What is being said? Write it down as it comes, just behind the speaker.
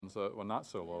ones, well, not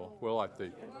so little. We're like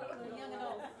the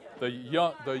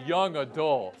young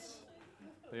adults.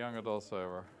 The young adults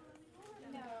over.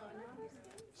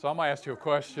 So I'm going to ask you a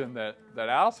question that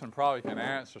Allison probably can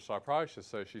answer, so I probably should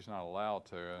say she's not allowed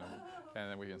to, and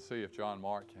then we can see if John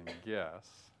Mark can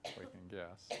guess. We can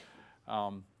guess.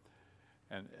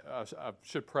 And I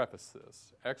should preface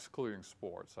this, excluding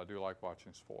sports. I do like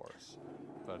watching sports,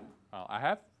 but I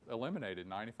have eliminated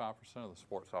 95% of the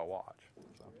sports I watch.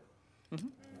 So.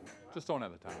 Just don't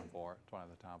have the time for it.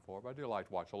 But I do like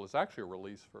to watch. Well, it's actually a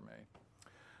release for me.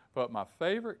 But my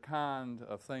favorite kind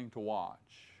of thing to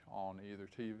watch on either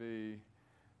TV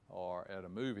or at a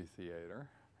movie theater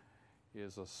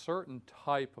is a certain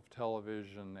type of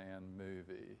television and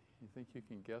movie. You think you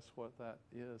can guess what that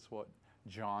is? What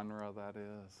genre that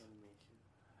is?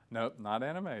 Animation. Nope, not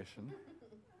animation.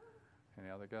 Any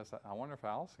other guess? I wonder if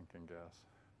Allison can guess.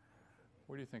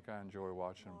 What do you think I enjoy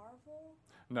watching? Marvel?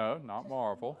 No, not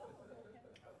Marvel.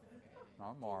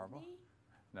 Not Marvel. Disney?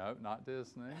 No, not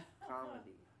Disney.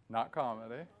 Comedy. Not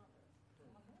comedy.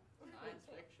 Science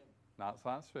fiction. Not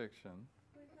science fiction.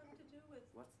 What does it have to do with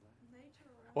What's that?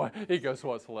 nature? Well, he goes,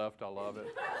 what's left? I love it.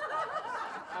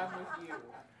 I'm with you.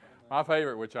 My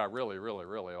favorite, which I really, really,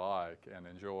 really like and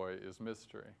enjoy, is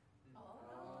mystery.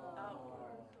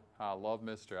 I love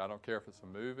mystery. I don't care if it's a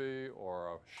movie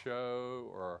or a show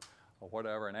or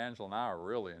whatever. And Angela and I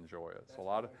really enjoy it. So a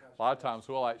lot of times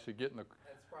we'll actually get in the.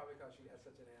 That's probably because she has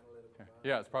such an analytical mind.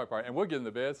 Yeah, it's probably part. And we'll get in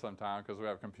the bed sometime because we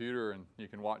have a computer and you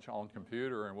can watch on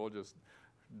computer, and we'll just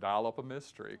dial up a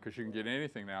mystery because you can get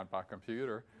anything now by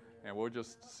computer, and we'll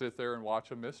just sit there and watch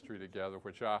a mystery together,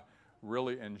 which I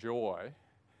really enjoy.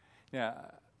 Yeah,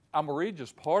 I'm going to read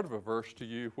just part of a verse to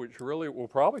you, which really will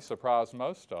probably surprise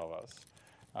most of us.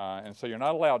 And so you're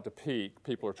not allowed to peek.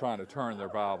 People are trying to turn their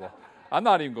Bible. I'm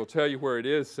not even going to tell you where it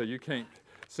is, so you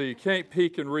can't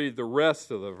peek and read the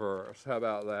rest of the verse. How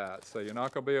about that? So you're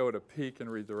not going to be able to peek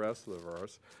and read the rest of the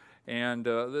verse. And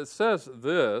it says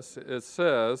this. It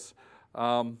says,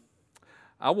 I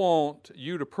want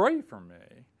you to pray for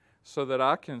me so that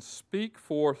I can speak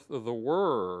forth the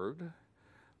word,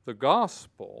 the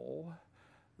gospel,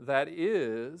 that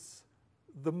is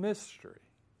the mystery.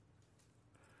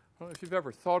 I don't know if you've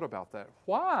ever thought about that.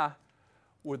 Why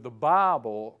would the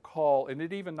Bible call, and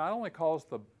it even not only calls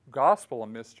the gospel a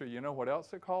mystery, you know what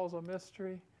else it calls a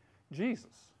mystery?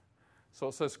 Jesus. So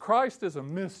it says Christ is a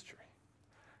mystery.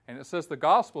 And it says the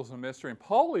gospel is a mystery. And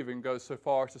Paul even goes so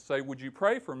far as to say, would you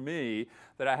pray for me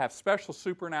that I have special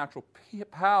supernatural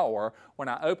power when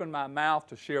I open my mouth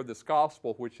to share this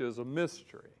gospel, which is a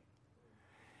mystery.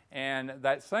 And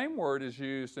that same word is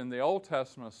used in the Old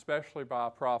Testament, especially by a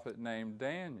prophet named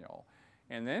Daniel.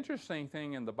 And the interesting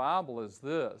thing in the Bible is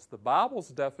this. The Bible's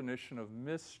definition of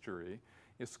mystery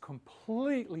is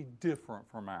completely different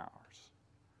from ours.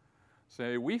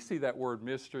 So we see that word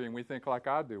mystery and we think like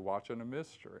I do, watching a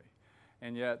mystery.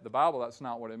 And yet the Bible, that's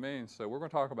not what it means. So we're going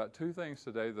to talk about two things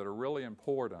today that are really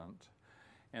important.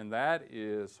 And that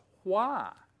is,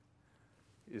 why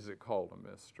is it called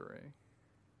a mystery?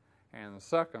 And the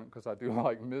second, because I do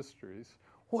like mysteries,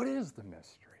 what is the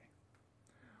mystery?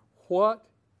 What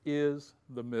is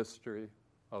the mystery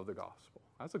of the gospel?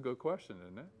 That's a good question,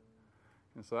 isn't it?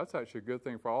 And so that's actually a good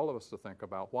thing for all of us to think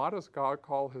about. Why does God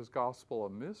call his gospel a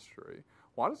mystery?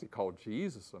 Why does he call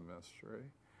Jesus a mystery?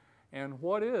 And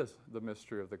what is the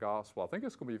mystery of the gospel? I think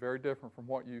it's going to be very different from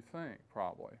what you think,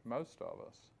 probably, most of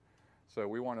us. So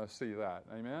we want to see that.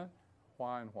 Amen?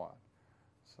 Why and what?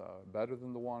 So better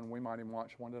than the one, we might even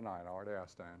watch one tonight. I already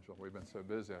asked Angela. We've been so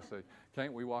busy. I said,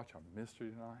 can't we watch a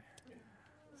mystery tonight?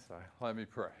 So let me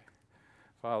pray.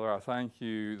 Father, I thank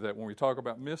you that when we talk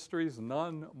about mysteries,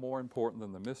 none more important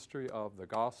than the mystery of the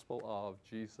gospel of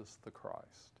Jesus the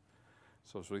Christ.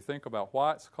 So as we think about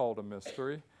why it's called a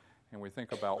mystery, and we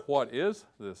think about what is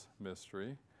this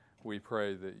mystery, we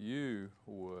pray that you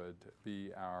would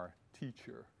be our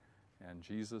teacher. In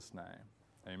Jesus' name,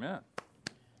 amen.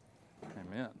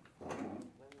 Amen.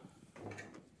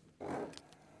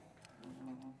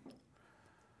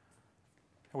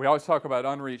 We always talk about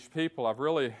unreached people. I've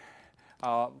really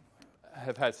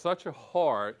have had such a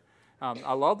heart.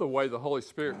 I love the way the Holy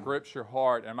Spirit grips your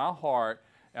heart, and my heart,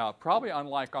 probably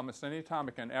unlike almost any time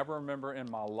I can ever remember in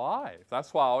my life.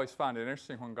 That's why I always find it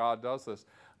interesting when God does this.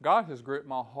 God has gripped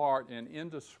my heart in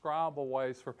indescribable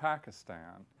ways for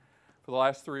Pakistan for the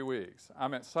last 3 weeks. I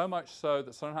mean, so much so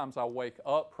that sometimes I wake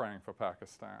up praying for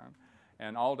Pakistan,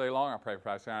 and all day long I pray for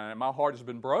Pakistan, and my heart has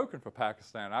been broken for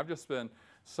Pakistan. I've just been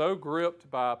so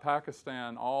gripped by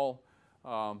Pakistan all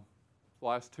the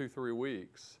last 2-3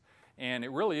 weeks. And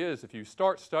it really is, if you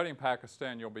start studying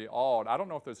Pakistan, you'll be awed. I don't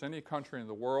know if there's any country in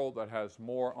the world that has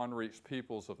more unreached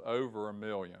peoples of over 1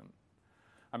 million.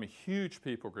 I mean, huge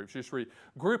people groups. You just read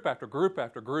group after group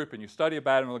after group, and you study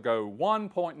about them, and they'll go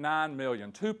 1.9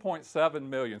 million, 2.7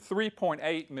 million,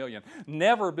 3.8 million.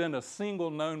 Never been a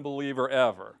single known believer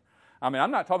ever. I mean,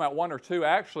 I'm not talking about 1 or 2.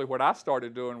 Actually, what I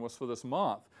started doing was for this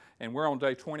month, and we're on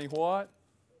day 20 what?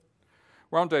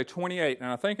 We're on day 28, and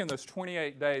I think in those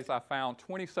 28 days I found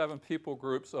 27 people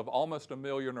groups of almost 1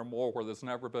 million or more where there's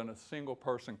never been a single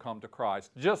person come to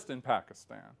Christ, just in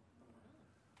Pakistan.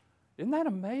 Isn't that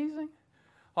amazing?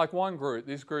 Like one group,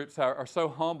 these groups are so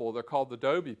humble, they're called the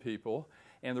Dobi people,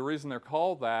 and the reason they're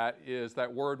called that is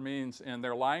that word means in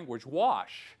their language,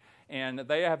 wash. And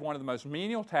they have one of the most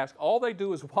menial tasks. All they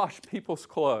do is wash people's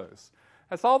clothes.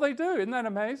 That's all they do. Isn't that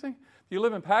amazing? If you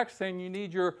live in Pakistan, you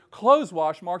need your clothes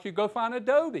washed, Mark, you go find a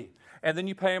Dobi. And then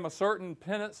you pay them a certain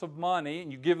pittance of money,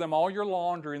 and you give them all your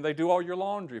laundry, and they do all your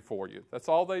laundry for you. That's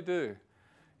all they do.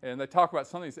 And they talk about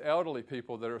some of these elderly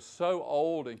people that are so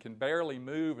old and can barely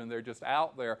move, and they're just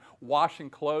out there washing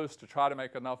clothes to try to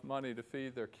make enough money to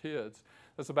feed their kids.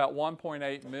 There's about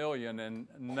 1.8 million, and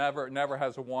never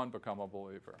has a one become a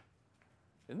believer.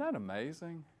 Isn't that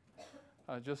amazing?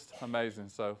 Just amazing.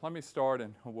 So let me start,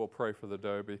 and we'll pray for the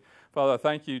Dobi. Father, I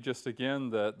thank you just again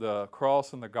that the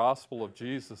cross and the gospel of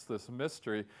Jesus, this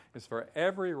mystery, is for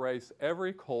every race,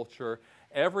 every culture,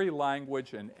 every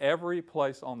language, and every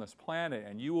place on this planet.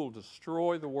 And you will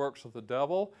destroy the works of the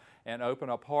devil and open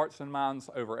up hearts and minds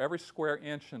over every square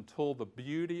inch until the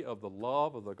beauty of the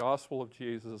love of the gospel of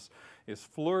Jesus is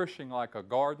flourishing like a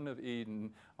Garden of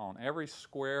Eden on every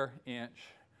square inch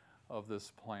of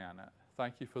this planet.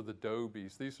 Thank you for the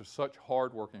Dobis. These are such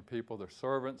hardworking people. They're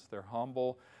servants. They're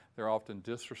humble. They're often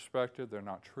disrespected. They're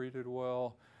not treated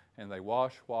well. And they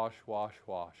wash.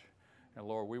 And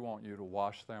Lord, we want you to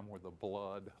wash them with the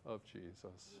blood of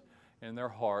Jesus in their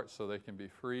hearts so they can be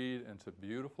freed into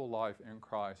beautiful life in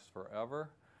Christ forever.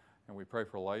 And we pray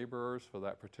for laborers for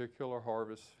that particular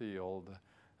harvest field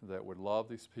that would love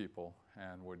these people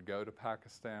and would go to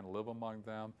Pakistan, live among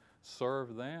them,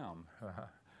 serve them.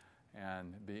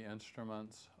 And be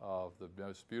instruments of the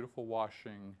most beautiful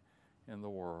washing in the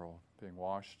world, being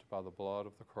washed by the blood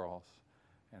of the cross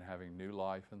and having new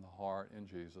life in the heart in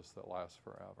Jesus that lasts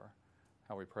forever.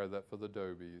 How we pray that for the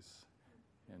Dobis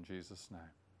in Jesus' name.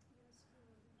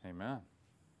 Amen.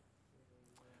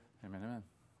 Amen.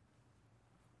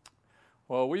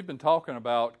 Well, we've been talking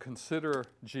about consider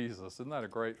Jesus. Isn't that a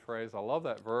great phrase? I love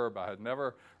that verb. I had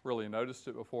never really noticed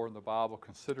it before in the Bible.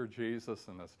 Consider Jesus.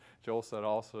 And as Joel said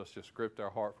also, it's just gripped our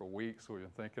heart for weeks. We've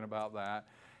been thinking about that.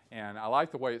 And I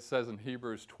like the way it says in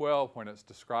Hebrews 12 when it's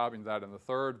describing that in the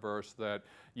 3rd verse that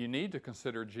you need to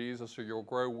consider Jesus or you'll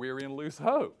grow weary and lose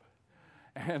hope.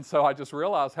 And so I just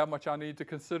realized how much I need to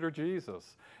consider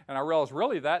Jesus. And I realized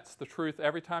really that's the truth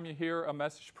every time you hear a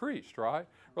message preached, right?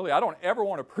 Really, I don't ever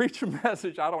want to preach a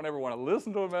message. I don't ever want to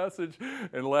listen to a message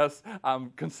unless I'm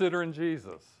considering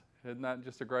Jesus. Isn't that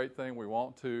just a great thing? We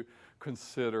want to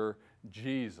consider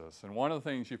Jesus. And one of the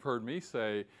things you've heard me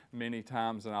say many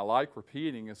times, and I like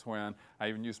repeating, is when I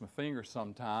even use my finger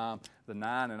sometime, the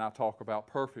 9, and I talk about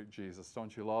perfect Jesus.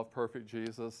 Don't you love perfect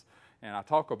Jesus? And I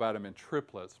talk about him in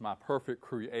triplets, my perfect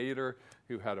creator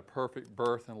who had a perfect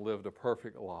birth and lived a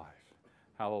perfect life.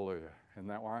 Hallelujah. Isn't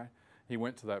that right? He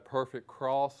went to that perfect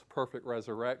cross, perfect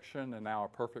resurrection, and now a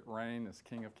perfect reign as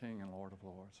King of Kings and Lord of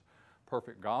Lords.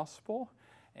 Perfect gospel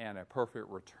and a perfect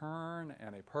return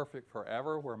and a perfect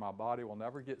forever where my body will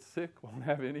never get sick, won't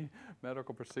have any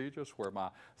medical procedures, where my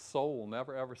soul will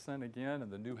never ever sin again,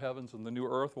 and the new heavens and the new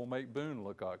earth will make Boone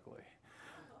look ugly.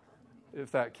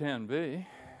 If that can be.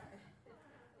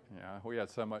 Yeah, we had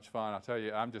so much fun. I tell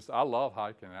you, I love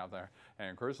hiking out there.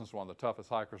 And Kristen's one of the toughest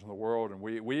hikers in the world. And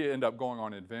we end up going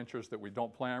on adventures that we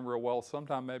don't plan real well.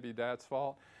 Sometimes maybe Dad's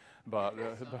fault. But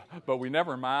we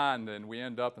never mind. And we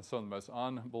end up in some of the most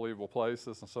unbelievable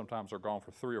places. And sometimes we're gone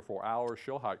for 3 or 4 hours.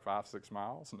 She'll hike 5-6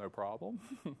 miles, no problem.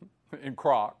 In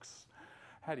Crocs.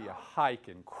 How do you hike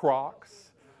in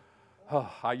Crocs?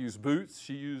 I use boots.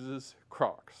 She uses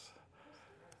Crocs.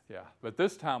 Yeah, but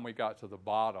this time we got to the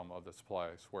bottom of this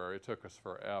place where it took us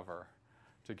forever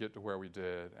to get to where we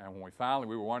did. And when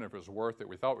we were wondering if it was worth it.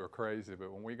 We thought we were crazy,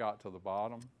 but when we got to the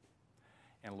bottom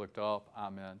and looked up, I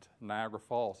meant Niagara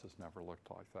Falls has never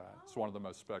looked like that. It's one of the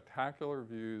most spectacular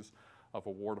views of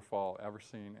a waterfall ever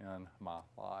seen in my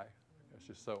life. It's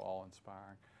just so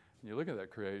awe-inspiring. And you look at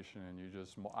that creation and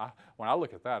when I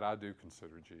look at that, I do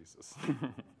consider Jesus.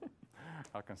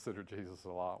 I consider Jesus a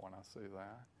lot when I see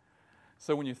that.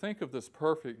 So when you think of this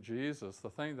perfect Jesus, the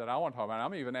thing that I want to talk about,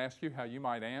 I'm even ask you how you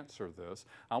might answer this.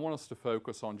 I want us to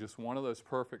focus on just one of those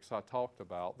perfects I talked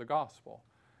about, the gospel.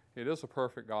 It is a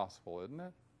perfect gospel, isn't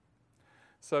it?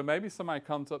 So maybe somebody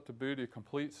comes up to Booty, a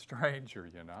complete stranger,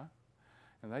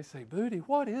 and they say, Booty,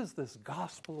 what is this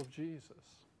gospel of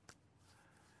Jesus?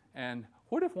 And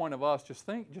what if one of us, just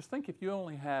think if you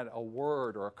only had a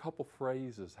word or a couple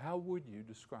phrases, how would you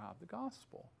describe the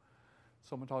gospel?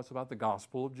 Someone talks about the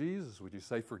gospel of Jesus. Would you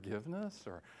say forgiveness?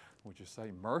 Or would you say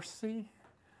mercy?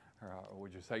 Or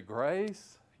would you say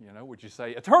grace? Would you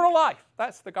say eternal life?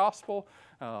 That's the gospel.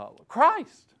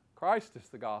 Christ. Christ is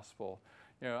the gospel.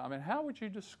 How would you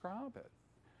describe it?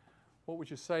 What would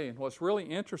you say? And what's really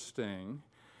interesting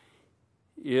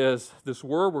is this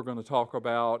word we're going to talk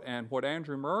about and what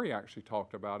Andrew Murray actually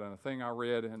talked about, and a thing I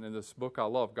read in this book I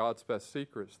love, God's Best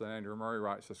Secrets, that Andrew Murray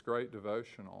writes, this great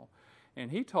devotional. And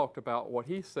he talked about what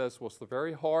he says was the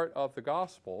very heart of the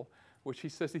gospel, which he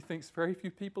says he thinks very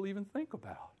few people even think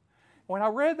about. When I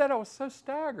read that, I was so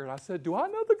staggered. I said, do I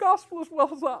know the gospel as well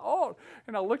as I ought?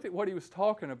 And I looked at what he was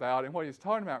talking about, and what he was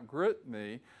talking about gripped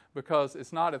me because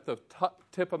it's not at the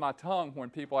tip of my tongue when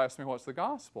people ask me what's the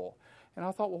gospel. And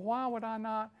I thought, well, why would I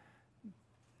not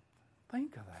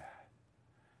think of that?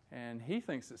 And he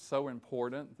thinks it's so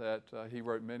important that he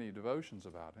wrote many devotions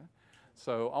about it.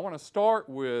 So I want to start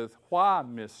with why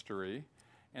mystery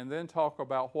and then talk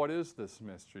about what is this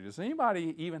mystery. Does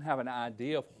anybody even have an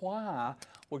idea of why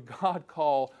would God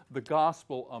call the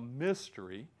gospel a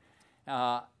mystery?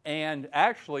 And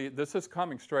actually, this is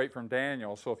coming straight from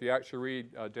Daniel. So if you actually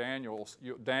read Daniel,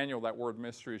 that word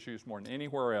mystery is used more than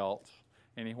anywhere else.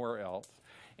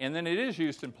 And then it is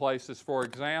used in places, for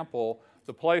example,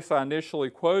 the place I initially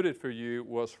quoted for you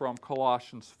was from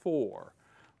Colossians 4.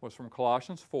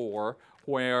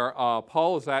 Where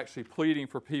Paul is actually pleading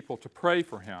for people to pray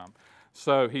for him.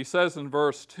 So he says in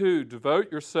verse 2,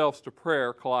 devote yourselves to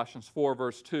prayer, Colossians 4,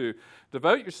 verse 2.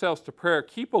 Devote yourselves to prayer,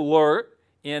 keep alert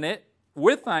in it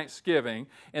with thanksgiving,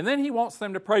 and then he wants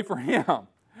them to pray for him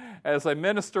as a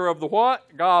minister of the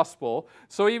what? Gospel.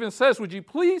 So he even says, would you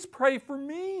please pray for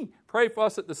me? Pray for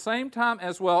us at the same time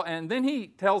as well. And then he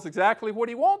tells exactly what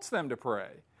he wants them to pray.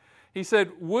 He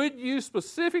said, would you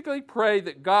specifically pray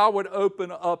that God would open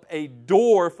up a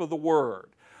door for the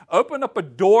Word? Open up a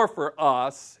door for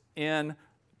us in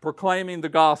proclaiming the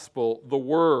gospel, the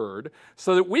Word,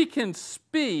 so that we can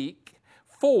speak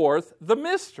forth the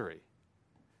mystery.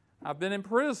 I've been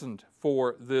imprisoned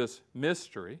for this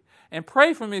mystery. And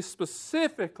pray for me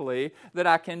specifically that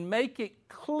I can make it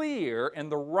clear in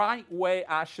the right way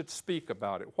I should speak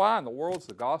about it. Why in the world is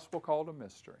the gospel called a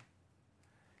mystery?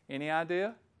 Any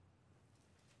idea?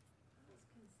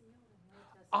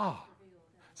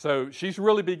 So she's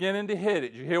really beginning to hit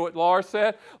it. Did you hear what Laura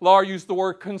said? Laura used the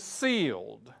word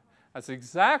concealed. That's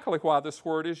exactly why this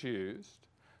word is used.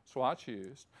 That's why it's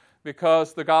used.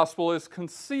 Because the gospel is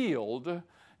concealed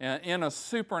in a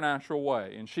supernatural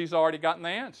way. And she's already gotten the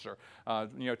answer.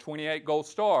 28 gold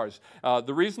stars.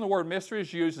 The reason the word mystery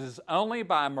is used is only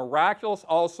by a miraculous,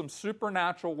 awesome,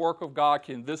 supernatural work of God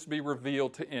can this be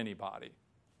revealed to anybody.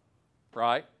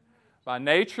 Right? By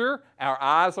nature, our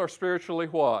eyes are spiritually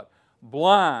what?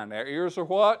 Blind. Our ears are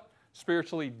what?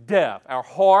 Spiritually deaf. Our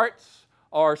hearts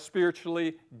are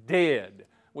spiritually dead.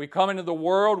 We come into the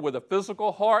world with a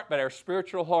physical heart, but our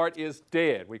spiritual heart is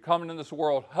dead. We come into this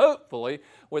world, hopefully,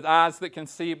 with eyes that can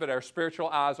see, but our spiritual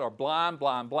eyes are blind.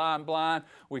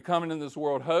 We come into this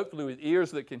world, hopefully, with ears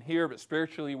that can hear, but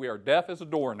spiritually we are deaf as a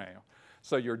doornail.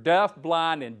 So you're deaf,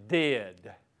 blind, and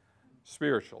dead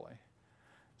spiritually.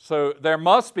 So there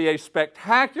must be a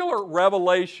spectacular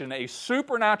revelation, a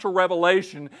supernatural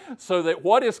revelation, so that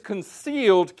what is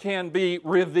concealed can be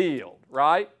revealed,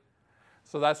 right?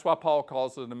 So that's why Paul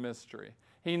calls it a mystery.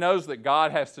 He knows that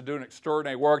God has to do an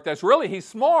extraordinary work. He's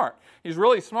smart. He's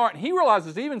really smart. And he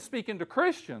realizes, even speaking to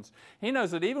Christians, he knows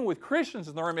that even with Christians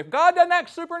in the room, if God doesn't act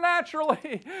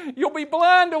supernaturally, you'll be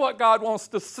blind to what God wants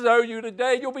to show you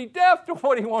today. You'll be deaf to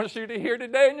what He wants you to hear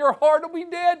today, and your heart will be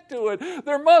dead to it.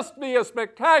 There must be a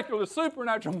spectacular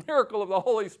supernatural miracle of the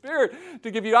Holy Spirit to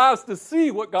give you eyes to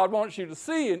see what God wants you to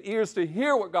see, and ears to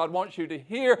hear what God wants you to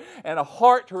hear, and a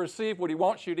heart to receive what He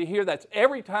wants you to hear. That's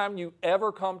every time you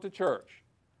ever come to church.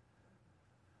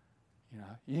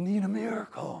 You need a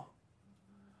miracle.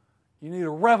 You need a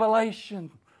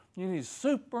revelation. You need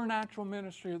supernatural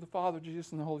ministry of the Father,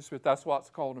 Jesus, and the Holy Spirit. That's why it's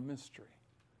called a mystery.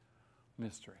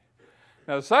 Mystery.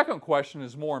 Now, the second question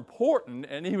is more important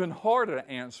and even harder to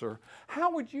answer.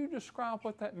 How would you describe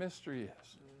what that mystery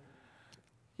is?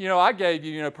 I gave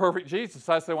you, perfect Jesus.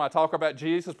 I say when I talk about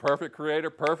Jesus, perfect creator,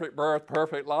 perfect birth,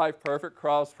 perfect life, perfect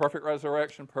cross, perfect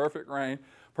resurrection, perfect reign,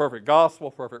 perfect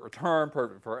gospel, perfect return,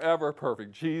 perfect forever,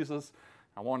 perfect Jesus.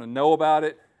 I want to know about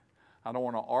it. I don't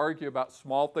want to argue about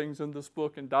small things in this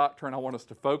book and doctrine. I want us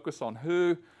to focus on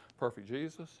who? Perfect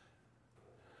Jesus.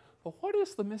 But what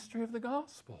is the mystery of the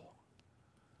gospel?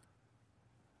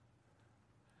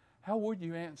 How would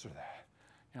you answer that?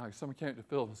 Like someone came to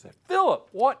Philip and said, Philip,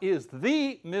 what is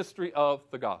the mystery of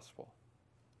the gospel?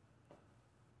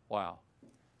 Wow.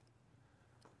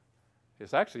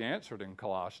 It's actually answered in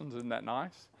Colossians. Isn't that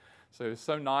nice? So it's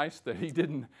so nice that he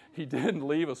didn't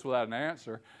leave us without an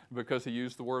answer, because he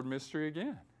used the word mystery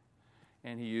again.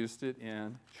 And he used it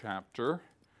in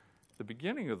the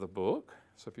beginning of the book.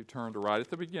 So if you turn to right at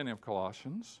the beginning of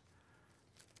Colossians,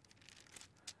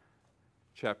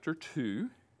 chapter 2,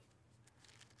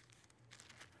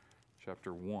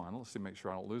 chapter 1. Let's see, make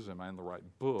sure I don't lose it. Am I in the right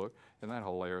book? Isn't that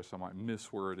hilarious? I might miss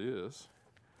where it is.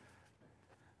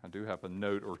 I do have a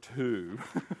note or two,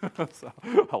 so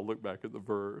I'll look back at the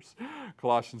verse.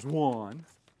 Colossians 1,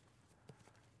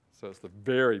 so it's the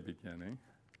very beginning.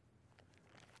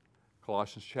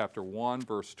 Colossians chapter 1,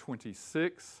 verse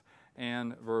 26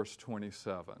 and verse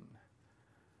 27.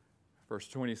 Verse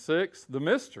 26, the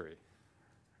mystery.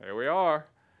 There we are.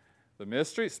 The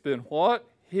mystery, it's been what?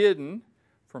 Hidden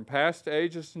from past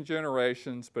ages and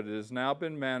generations, but it has now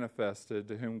been manifested,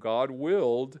 to whom God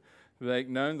willed to make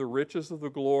known the riches of the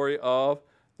glory of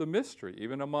the mystery,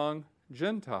 even among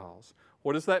Gentiles.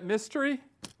 What is that mystery?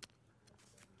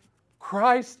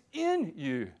 Christ in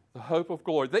you, the hope of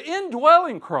glory. The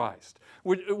indwelling Christ.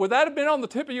 Would that have been on the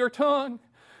tip of your tongue?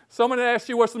 Someone had asked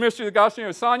you, what's the mystery of the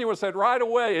gospel? Sonia would have said right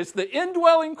away, it's the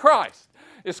indwelling Christ.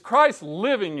 It's Christ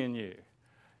living in you.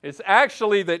 It's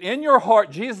actually that in your heart,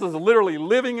 Jesus is literally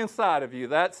living inside of you.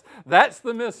 That's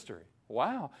the mystery.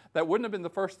 Wow. That wouldn't have been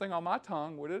the first thing on my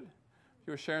tongue, would it? If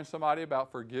you were sharing somebody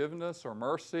about forgiveness or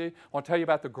mercy, I want to tell you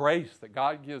about the grace that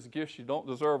God gives gifts you don't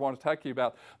deserve. I want to tell you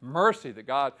about mercy that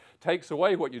God takes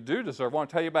away what you do deserve. I want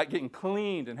to tell you about getting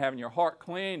cleaned and having your heart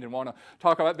cleaned, and want to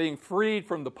talk about being freed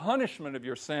from the punishment of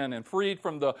your sin and freed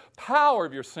from the power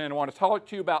of your sin. I want to talk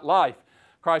to you about life.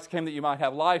 Christ came that you might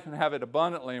have life and have it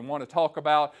abundantly, and want to talk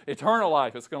about eternal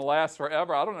life. It's going to last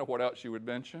forever. I don't know what else you would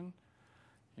mention.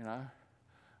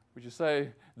 Would you say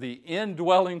the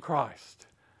indwelling Christ?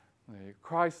 The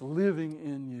Christ living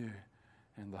in you,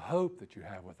 and the hope that you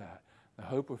have with that, the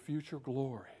hope of future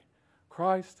glory.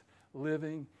 Christ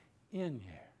living in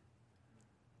you.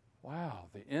 Wow,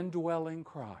 the indwelling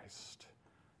Christ.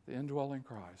 The indwelling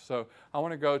Christ. So I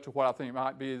want to go to what I think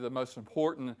might be the most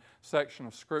important section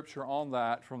of Scripture on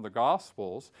that from the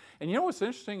Gospels. And what's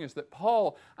interesting is that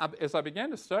Paul, as I began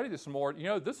to study this more,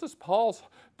 this is Paul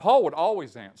would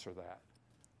always answer that.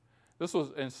 This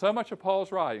was in so much of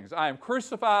Paul's writings. I am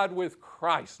crucified with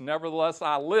Christ. Nevertheless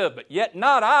I live, but yet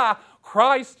not I.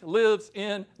 Christ lives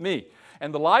in me.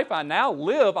 And the life I now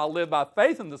live, I live by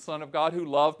faith in the Son of God who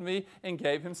loved me and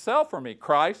gave himself for me.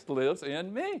 Christ lives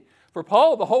in me. For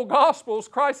Paul, the whole gospel is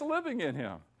Christ living in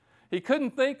him. He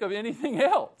couldn't think of anything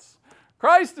else.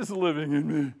 Christ is living in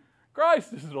me.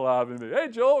 Christ is alive in me. Hey,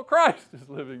 Joel, Christ is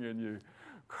living in you.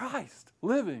 Christ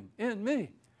living in me.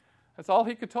 That's all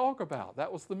he could talk about.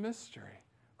 That was the mystery.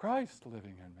 Christ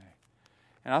living in me.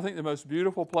 And I think the most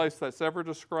beautiful place that's ever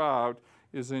described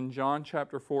is in John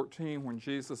chapter 14, when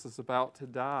Jesus is about to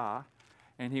die,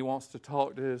 and he wants to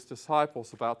talk to his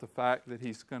disciples about the fact that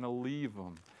he's going to leave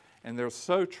them. And they're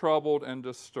so troubled and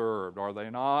disturbed, are they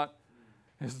not?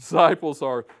 His disciples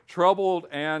are troubled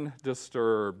and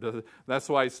disturbed. That's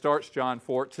why he starts John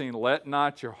 14, let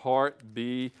not your heart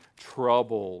be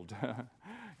troubled.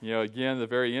 Again, the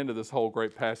very end of this whole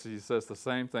great passage, he says the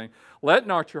same thing. Let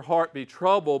not your heart be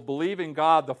troubled. Believe in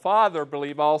God the Father.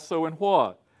 Believe also in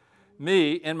what?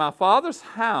 Me. In my Father's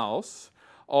house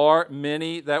are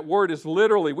many. That word is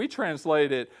literally, we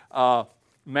translate it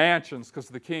mansions because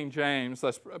of the King James.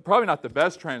 That's probably not the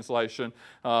best translation.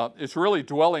 It's really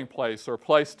dwelling place or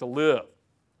place to live.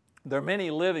 There are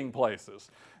many living places.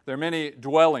 There are many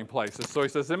dwelling places. So he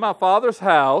says, in my Father's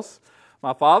house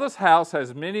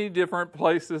has many different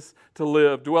places to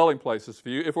live, dwelling places for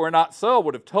you. If it were not so, I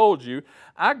would have told you,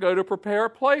 I go to prepare a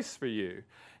place for you.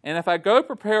 And if I go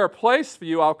prepare a place for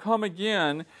you, I'll come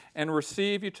again and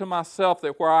receive you to myself,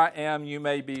 that where I am, you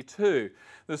may be too.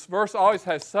 This verse always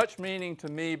has such meaning to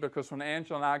me because when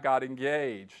Angela and I got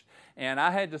engaged, and I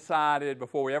had decided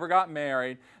before we ever got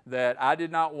married that I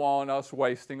did not want us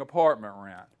wasting apartment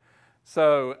rent.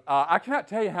 So I cannot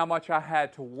tell you how much I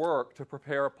had to work to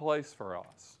prepare a place for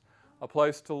us, a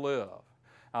place to live.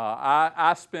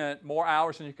 I spent more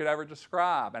hours than you could ever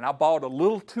describe, and I bought a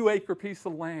little 2-acre piece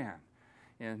of land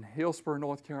in Hillsborough,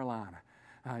 North Carolina.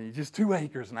 Just 2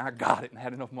 acres, and I got it and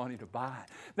had enough money to buy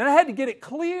it. Then I had to get it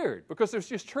cleared because there's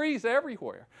just trees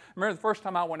everywhere. I remember the first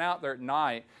time I went out there at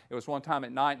night, it was one time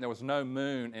at night and there was no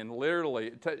moon, and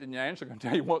literally, and Angela can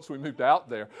tell you once we moved out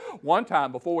there, one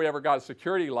time before we ever got a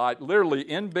security light, literally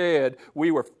in bed, we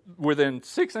were within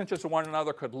 6 inches of one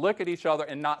another, could look at each other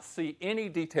and not see any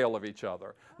detail of each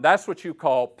other. That's what you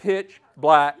call pitch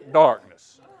black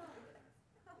darkness.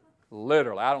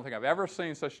 Literally, I don't think I've ever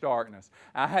seen such darkness.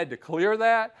 I had to clear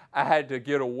that. I had to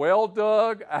get a well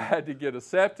dug. I had to get a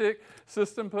septic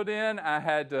system put in. I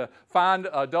had to find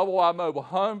a double-wide mobile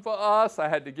home for us. I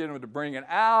had to get them to bring it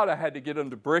out. I had to get them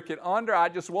to brick it under. I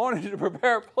just wanted to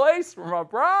prepare a place for my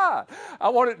bride. I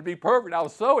wanted it to be perfect. I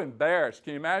was so embarrassed.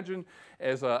 Can you imagine?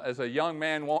 As a young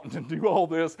man wanting to do all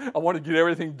this, I want to get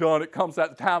everything done. It comes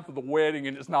at the time for the wedding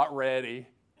and it's not ready.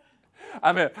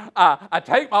 I mean, I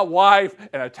take my wife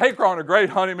and I take her on a great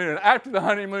honeymoon, and after the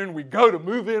honeymoon, we go to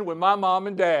move in with my mom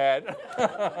and dad.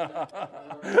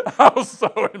 I was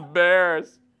so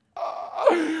embarrassed.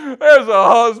 There's a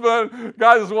husband,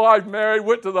 got his wife married,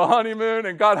 went to the honeymoon,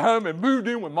 and got home and moved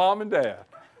in with mom and dad.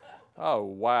 Oh,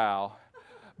 wow.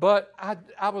 But I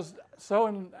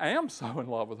am so in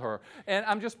love with her, and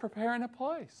I'm just preparing a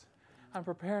place. I'm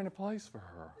preparing a place for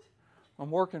her. I'm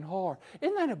working hard.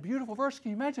 Isn't that a beautiful verse? Can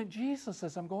you imagine? Jesus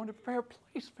says, I'm going to prepare a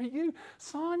place for you.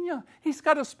 Sonia, he's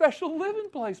got a special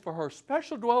living place for her,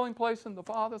 special dwelling place in the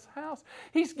Father's house.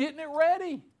 He's getting it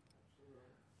ready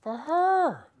for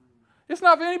her. It's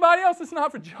not for anybody else. It's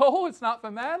not for Joel. It's not for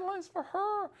Madeline. It's for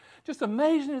her. Just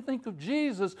amazing to think of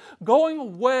Jesus going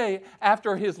away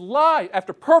after his life,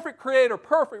 after perfect creator,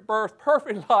 perfect birth,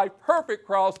 perfect life, perfect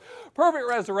cross, perfect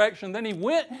resurrection. Then he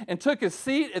went and took his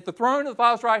seat at the throne of the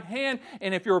Father's right hand.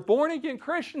 And if you're a born-again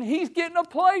Christian, he's getting a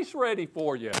place ready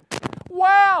for you.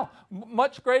 Wow!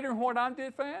 Much greater than what I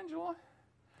did for Angela.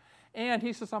 And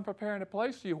he says, I'm preparing a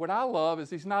place for you. What I love is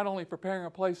he's not only preparing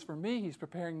a place for me, he's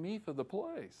preparing me for the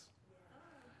place.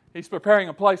 He's preparing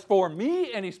a place for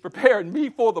me, and he's preparing me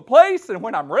for the place. And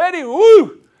when I'm ready,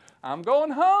 woo, I'm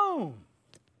going home.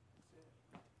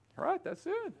 All right, that's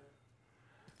it.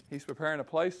 He's preparing a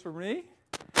place for me,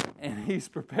 and he's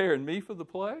preparing me for the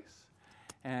place.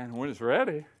 And when it's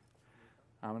ready,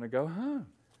 I'm going to go home.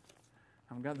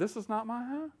 This is not my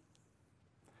home.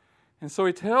 And so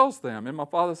he tells them, in my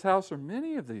Father's house are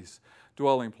many of these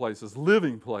dwelling places,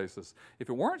 living places. If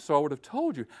it weren't so, I would have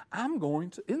told you,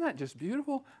 isn't that just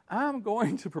beautiful? I'm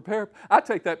going to prepare, I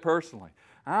take that personally.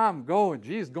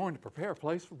 Jesus is going to prepare a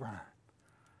place for Brian.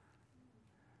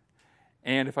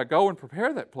 And if I go and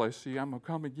prepare that place for you, I'm going to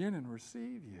come again and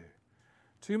receive you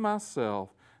to myself,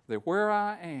 that where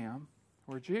I am,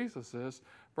 where Jesus is,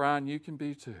 Brian, you can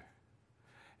be too.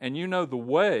 And you know the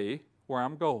way where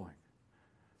I'm going.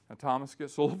 Now, Thomas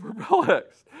gets a little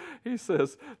perplexed. He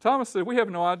says, Thomas said, we have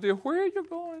no idea where you're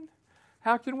going.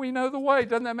 How can we know the way?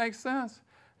 Doesn't that make sense?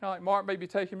 You know, like Mark may be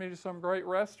taking me to some great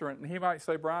restaurant, and he might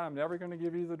say, Brian, I'm never going to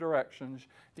give you the directions.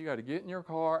 You got to get in your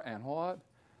car and what?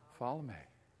 Follow me.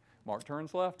 Mark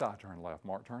turns left, I turn left.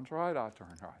 Mark turns right, I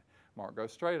turn right. Mark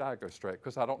goes straight, I go straight,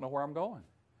 because I don't know where I'm going.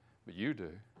 But you do.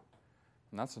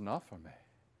 And that's enough for me.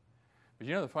 But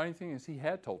you know, the funny thing is he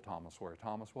had told Thomas where.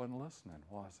 Thomas wasn't listening,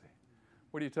 was he?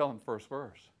 What do you tell him in the first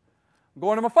verse? I'm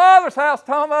going to my Father's house,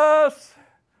 Thomas.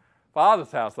 Father's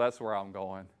house, that's where I'm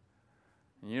going.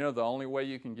 And you know the only way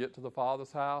you can get to the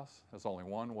Father's house? There's only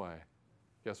one way.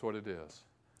 Guess what it is?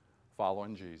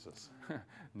 Following Jesus.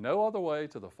 No other way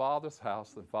to the Father's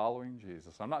house than following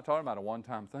Jesus. I'm not talking about a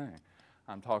one-time thing.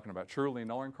 I'm talking about truly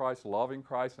knowing Christ, loving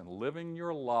Christ, and living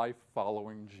your life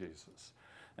following Jesus.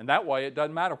 And that way it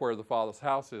doesn't matter where the Father's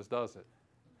house is, does it?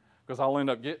 Because I'll end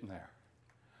up getting there.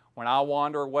 When I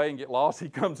wander away and get lost, he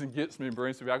comes and gets me and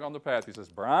brings me back on the path. He says,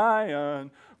 Brian,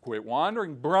 quit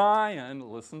wandering. Brian,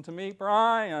 listen to me,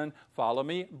 Brian. Follow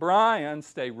me, Brian.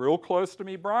 Stay real close to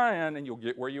me, Brian, and you'll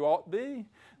get where you ought to be.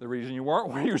 The reason you weren't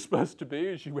where you're supposed to be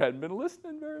is you hadn't been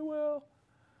listening very well.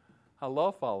 I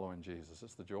love following Jesus.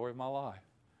 It's the joy of my life.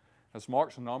 That's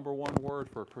Mark's number one word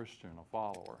for a Christian, a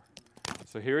follower.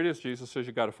 So here it is. Jesus says,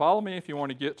 you've got to follow me if you want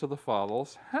to get to the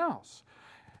Father's house.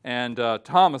 And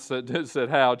Thomas said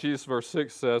how? Jesus, verse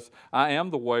 6 says, I am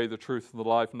the way, the truth, and the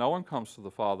life. No one comes to the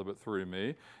Father but through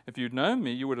me. If you'd known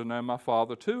me, you would have known my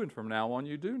Father too, and from now on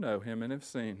you do know him and have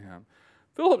seen him.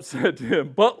 Philip said to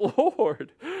him, but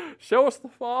Lord, show us the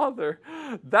Father.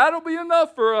 That'll be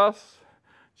enough for us.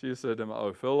 Jesus said to him,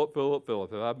 oh, Philip, Philip,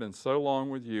 Philip, I've been so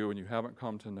long with you and you haven't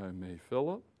come to know me.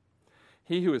 Philip,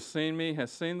 he who has seen me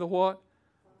has seen the what?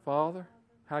 Father.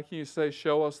 How can you say,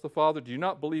 show us the Father? Do you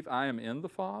not believe I am in the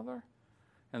Father?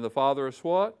 And the Father is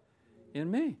what? In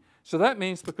me. So that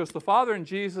means because the Father in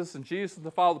Jesus and Jesus and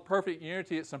the Father, perfect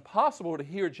unity, it's impossible to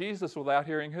hear Jesus without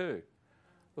hearing who?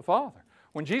 The Father.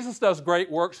 When Jesus does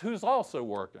great works, who's also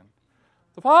working?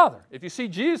 The Father. If you see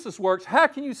Jesus' works, how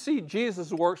can you see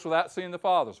Jesus' works without seeing the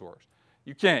Father's works?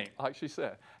 You can't, like she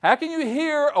said. How can you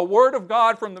hear a word of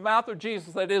God from the mouth of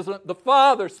Jesus that isn't the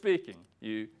Father speaking?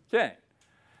 You can't.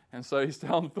 And so he's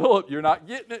telling Philip, you're not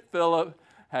getting it, Philip.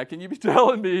 How can you be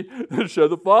telling me to show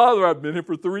the Father? I've been here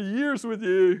for 3 years with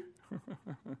you.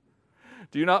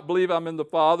 Do you not believe I'm in the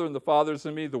Father and the Father is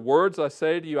in me? The words I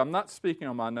say to you, I'm not speaking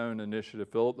on my own initiative,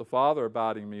 Philip. The Father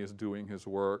abiding in me is doing his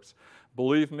works.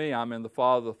 Believe me, I'm in the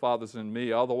Father, the Father's in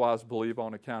me. Otherwise, believe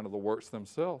on account of the works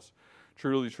themselves.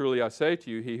 Truly, truly, I say to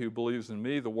you, he who believes in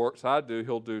me, the works I do,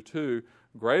 he'll do too.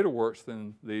 Greater works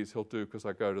than these he'll do because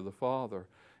I go to the Father.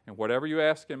 And whatever you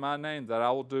ask in my name, that I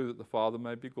will do, that the Father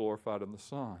may be glorified in the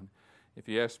Son. If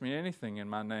you ask me anything in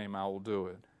my name, I will do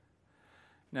it.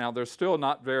 Now, they're still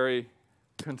not very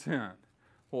content.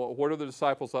 Well, what are the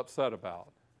disciples upset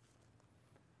about?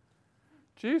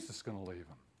 Jesus is going to leave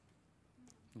them.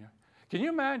 Yeah. Can you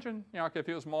imagine, like if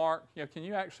it was Mark, can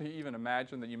you actually even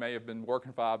imagine that you may have been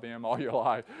working for IBM all your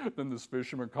life, then this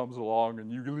fisherman comes along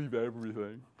and you leave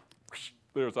everything.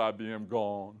 There's IBM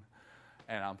gone.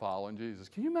 And I'm following Jesus.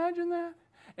 Can you imagine that?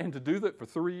 And to do that for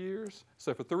 3 years?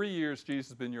 So for 3 years, Jesus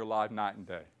has been your life night and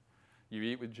day. You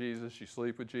eat with Jesus, you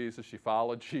sleep with Jesus, you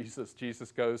follow Jesus.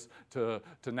 Jesus goes to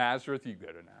Nazareth, you go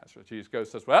to Nazareth. Jesus goes,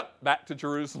 says, well, back to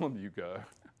Jerusalem, you go.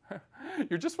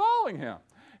 You're just following him.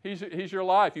 He's your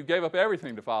life. You gave up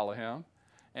everything to follow him.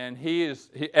 And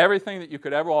everything that you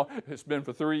could ever want. It's been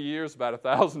for 3 years, about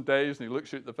 1,000 days, and he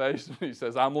looks you in the face and he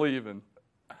says, I'm leaving.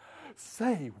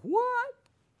 Say what?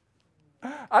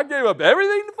 I gave up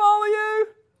everything to follow you?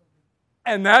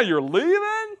 And now you're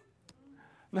leaving?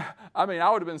 I mean, I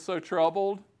would have been so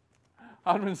troubled.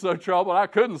 I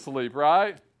couldn't sleep,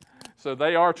 right? So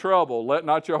they are troubled. Let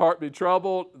not your heart be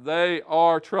troubled. They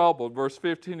are troubled. Verse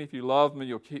 15, if you love me,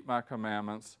 you'll keep my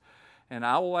commandments. And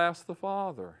I will ask the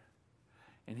Father.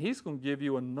 And he's going to give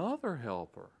you another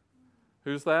helper.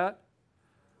 Who's that?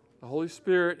 The Holy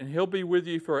Spirit. And he'll be with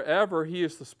you forever. He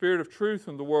is the Spirit of truth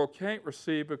whom the world can't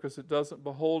receive because it doesn't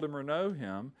behold him or know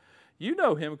him. You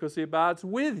know him because he abides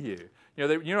with you.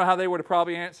 You know how they would have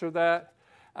probably answered that?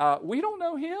 We don't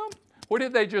know him. What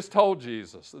did they just told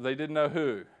Jesus? They didn't know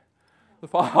who? The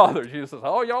Father. Jesus says,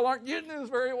 oh, y'all aren't getting this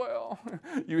very well.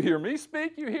 You hear me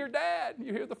speak, you hear Dad,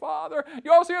 you hear the Father.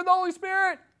 You also hear the Holy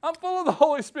Spirit. I'm full of the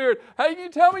Holy Spirit. How can you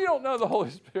tell me you don't know the Holy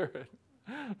Spirit?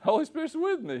 The Holy Spirit's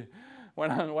with me.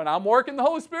 When I'm working, the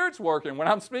Holy Spirit's working. When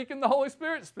I'm speaking, the Holy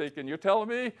Spirit's speaking. You're telling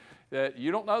me that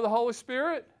you don't know the Holy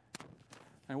Spirit?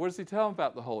 And what does he tell them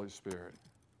about the Holy Spirit?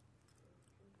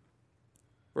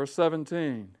 Verse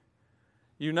 17.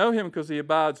 You know him because he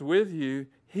abides with you.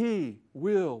 He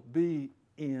will be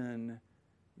in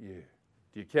you.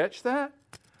 Do you catch that?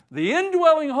 The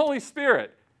indwelling Holy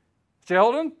Spirit.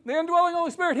 Children, the indwelling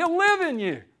Holy Spirit, he'll live in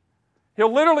you.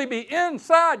 He'll literally be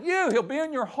inside you. He'll be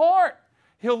in your heart.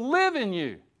 He'll live in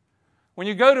you. When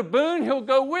you go to Boone, he'll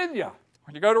go with you.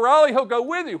 When you go to Raleigh, he'll go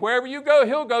with you. Wherever you go,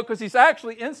 he'll go because he's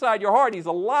actually inside your heart. He's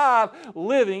alive,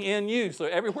 living in you. So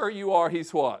everywhere you are,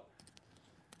 he's what?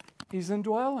 He's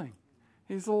indwelling.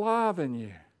 He's alive in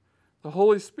you. The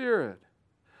Holy Spirit.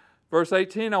 Verse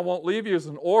 18, I won't leave you as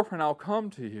an orphan. I'll come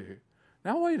to you.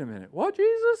 Now wait a minute. What,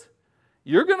 Jesus?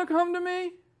 You're going to come to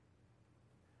me?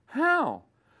 How?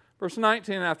 Verse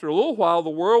 19, after a little while, the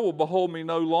world will behold me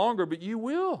no longer, but you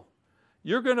will.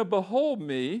 You're going to behold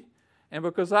me, and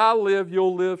because I live,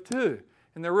 you'll live too.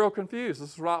 And they're real confused.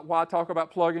 This is why I talk about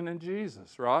plugging in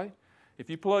Jesus, right? If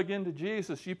you plug into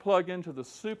Jesus, you plug into the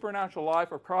supernatural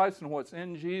life of Christ, and what's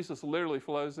in Jesus literally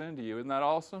flows into you. Isn't that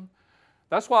awesome?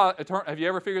 That's why, have you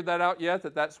ever figured that out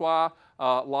yet, that's why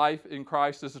life in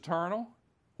Christ is eternal?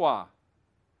 Why?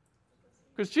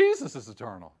 Because Jesus is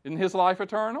eternal. Isn't his life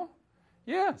eternal?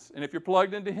 Yes. And if you're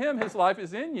plugged into him, his life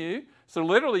is in you. So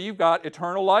literally you've got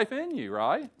eternal life in you,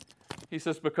 right? He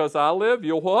says, because I live,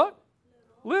 you'll what?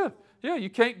 Live. Yeah, you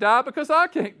can't die because I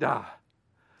can't die.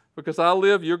 Because I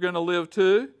live, you're going to live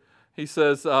too. He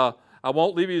says, I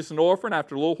won't leave you as an orphan.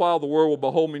 After a little while, the world will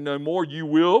behold me no more. You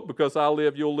will, because I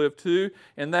live, you'll live too.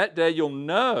 And that day you'll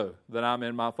know that I'm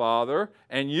in my Father,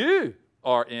 and you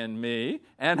are in me,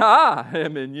 and I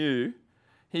am in you.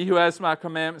 He who has my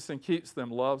commandments and keeps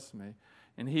them loves me.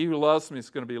 And he who loves me is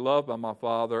going to be loved by my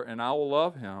Father, and I will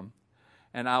love him,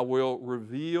 and I will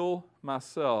reveal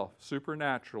myself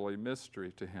supernaturally,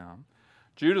 mystery to him.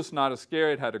 Judas, not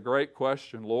Iscariot, had a great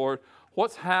question. Lord,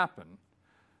 what's happened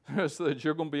so that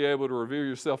you're going to be able to reveal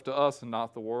yourself to us and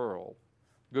not the world?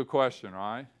 Good question,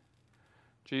 right?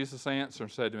 Jesus answered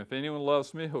and said to him, if anyone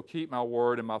loves me, he'll keep my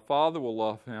word, and my Father will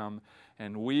love him,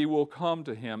 and we will come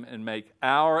to him and make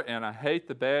and I hate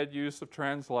the bad use of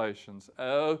translations.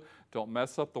 Oh, don't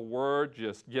mess up the word.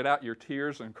 Just get out your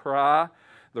tears and cry.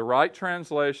 The right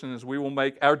translation is we will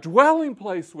make our dwelling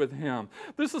place with him.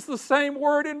 This is the same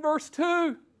word in verse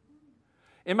 2.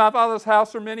 In my Father's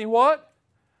house are many what?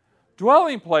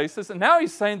 Dwelling places. And now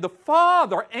he's saying the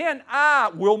Father and I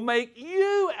will make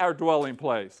you our dwelling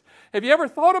place. Have you ever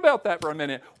thought about that for a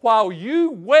minute? While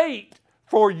you wait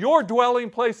for your dwelling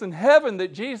place in heaven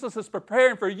that Jesus is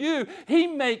preparing for you, he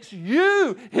makes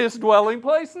you his dwelling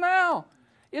place now.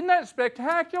 Isn't that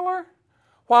spectacular?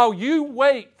 While you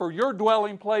wait for your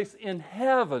dwelling place in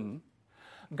heaven,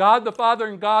 God the Father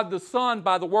and God the Son,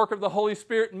 by the work of the Holy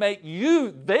Spirit, make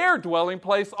you their dwelling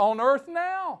place on earth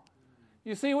now.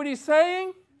 You see what he's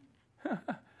saying?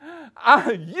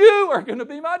 You are going to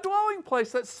be my dwelling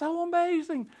place. That's so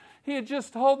amazing. He had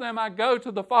just told them, I go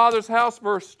to the Father's house,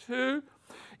 verse 2.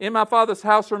 In my Father's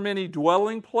house are many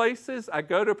dwelling places. I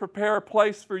go to prepare a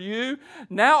place for you.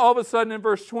 Now all of a sudden in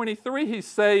verse 23 he's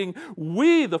saying,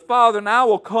 we, the Father and I,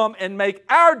 will come and make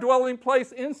our dwelling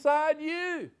place inside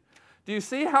you. Do you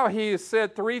see how he has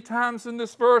said 3 times in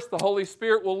this verse, the Holy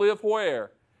Spirit will live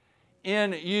where?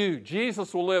 In you.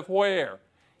 Jesus will live where?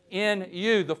 In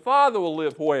you. The Father will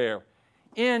live where?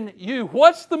 In you.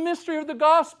 What's the mystery of the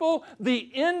gospel? The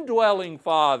indwelling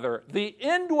Father, the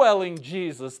indwelling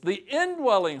Jesus, the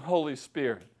indwelling Holy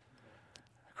Spirit.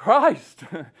 Christ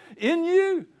in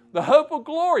you. The hope of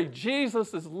glory.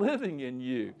 Jesus is living in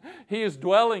you. He is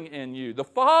dwelling in you. The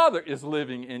Father is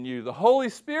living in you. The Holy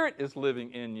Spirit is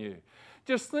living in you.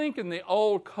 Just think in the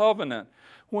Old Covenant,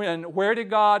 where did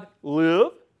God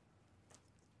live?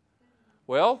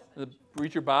 Well,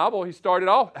 read your Bible. He started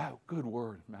off, good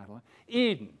word, Madeline.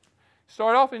 Eden.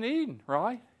 Started off in Eden,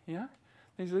 right? Yeah.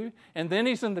 And then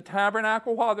he's in the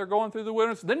tabernacle while they're going through the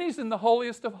wilderness. Then he's in the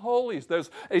holiest of holies. There's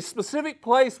a specific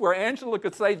place where Angela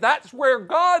could say, that's where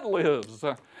God lives.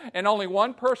 And only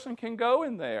one person can go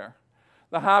in there.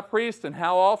 The high priest, and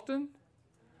how often?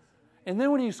 And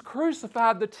then when he's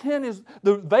crucified,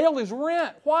 the veil is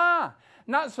rent. Why?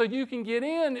 Not so you can get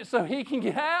in, it's so he can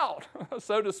get out,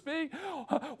 so to speak.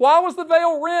 Why was the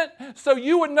veil rent? So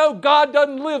you would know God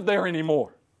doesn't live there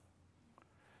anymore.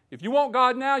 If you want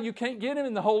God now, you can't get him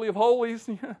in the Holy of Holies.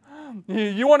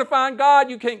 You want to find God,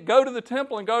 you can't go to the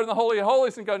temple and go to the Holy of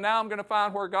Holies and go, now I'm going to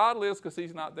find where God lives, because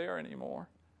he's not there anymore.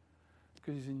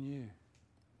 Because he's in you.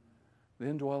 The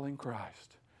indwelling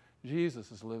Christ.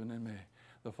 Jesus is living in me.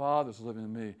 The Father's living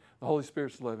in me. The Holy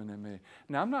Spirit's living in me.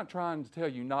 Now, I'm not trying to tell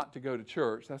you not to go to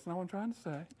church. That's not what I'm trying to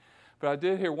say. But I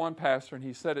did hear one pastor, and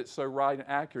he said it so right and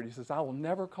accurate. He says, I will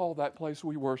never call that place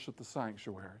we worship the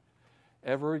sanctuary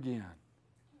ever again.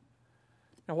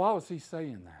 Now, why was he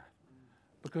saying that?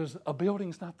 Because a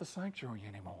building's not the sanctuary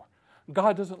anymore.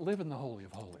 God doesn't live in the Holy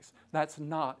of Holies. That's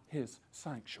not his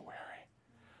sanctuary.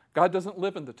 God doesn't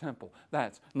live in the temple.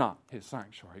 That's not his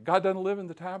sanctuary. God doesn't live in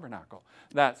the tabernacle.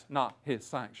 That's not his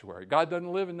sanctuary. God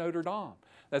doesn't live in Notre Dame.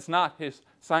 That's not his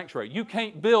sanctuary. You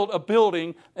can't build a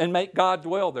building and make God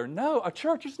dwell there. No, a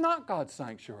church is not God's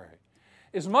sanctuary.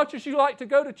 As much as you like to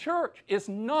go to church, it's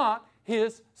not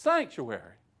his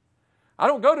sanctuary. I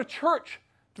don't go to church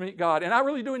to meet God, and I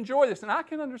really do enjoy this, and I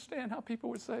can understand how people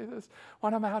would say this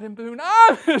when I'm out in Boone.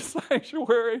 I'm in a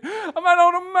sanctuary. I'm out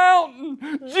on a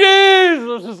mountain.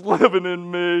 Jesus is living in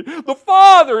me. The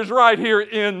Father is right here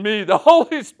in me. The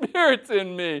Holy Spirit's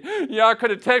in me. Yeah, I could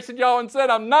have texted y'all and said,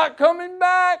 I'm not coming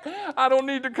back. I don't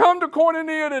need to come to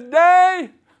Koinonia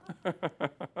today.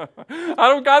 I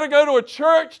don't got to go to a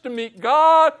church to meet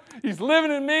God. He's living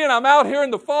in me, and I'm out here,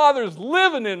 and the Father's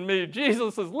living in me.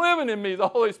 Jesus is living in me. The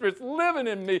Holy Spirit's living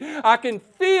in me. I can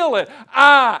feel it.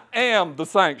 I am the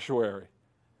sanctuary.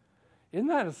 Isn't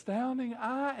that astounding?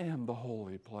 I am the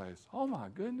holy place. Oh, my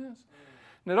goodness.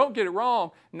 Now, don't get it wrong.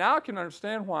 Now I can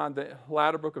understand why in the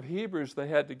latter book of Hebrews they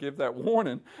had to give that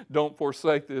warning, don't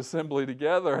forsake the assembly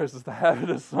together, as is the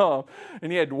habit of some.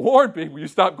 And he had to warn people, you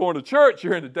stop going to church,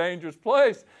 you're in a dangerous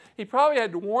place. He probably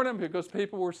had to warn them because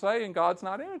people were saying God's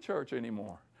not in a church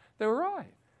anymore. They were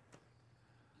right.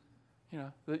 You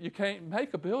know, that you can't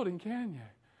make a building, can you?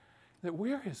 That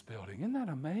we're his building. Isn't that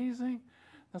amazing?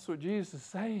 That's what Jesus is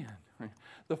saying.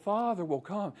 The Father will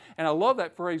come. And I love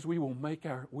that phrase, we will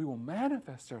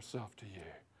manifest ourselves to you.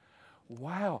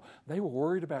 Wow. They were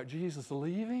worried about Jesus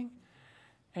leaving.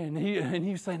 And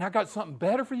he was saying, I got something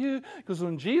better for you. Because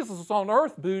when Jesus was on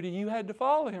earth, Booty, you had to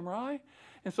follow him, right?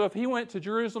 And so if he went to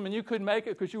Jerusalem and you couldn't make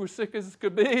it because you were sick as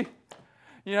could be,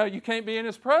 you know, you can't be in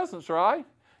his presence, right?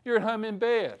 You're at home in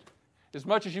bed. As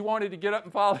much as you wanted to get up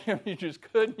and follow Him, you just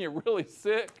couldn't. You're really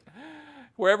sick.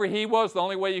 Wherever He was, the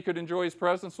only way you could enjoy His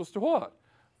presence was to what?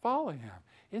 Follow Him.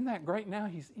 Isn't that great? Now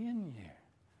He's in you.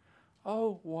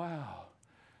 Oh, wow.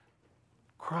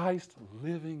 Christ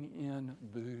living in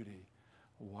Booty.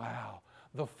 Wow.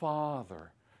 The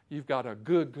Father. You've got a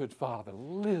good Father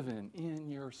living in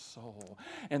your soul.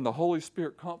 And the Holy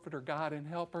Spirit, Comforter, Guide, and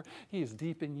Helper, He is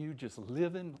deep in you, just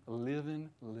living.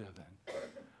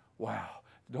 Wow.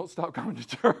 Don't stop coming to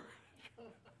church.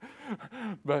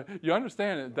 But you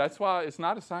understand it. That's why it's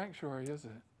not a sanctuary, is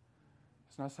it?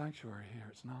 It's not a sanctuary here.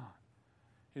 It's not.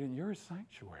 You're a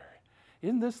sanctuary.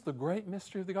 Isn't this the great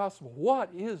mystery of the gospel? What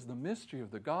is the mystery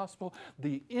of the gospel?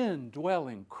 The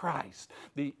indwelling Christ,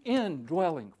 the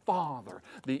indwelling Father,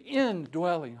 the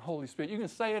indwelling Holy Spirit. You can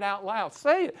say it out loud.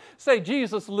 Say it. Say,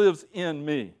 Jesus lives in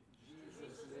me.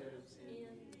 Jesus lives in me.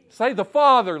 Say, the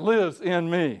Father lives in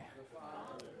me. The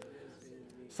Father lives in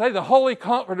me. Say, the Holy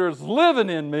Comforter is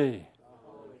living in me. The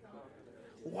Holy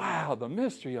Comforter. Wow, the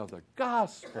mystery of the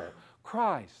gospel.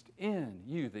 Christ in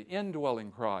you, the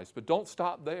indwelling Christ. But don't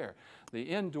stop there. The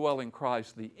indwelling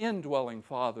Christ, the indwelling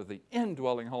Father, the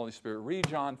indwelling Holy Spirit. Read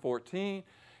John 14.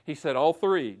 He said all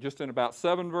three, just in about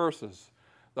 7 verses.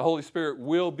 The Holy Spirit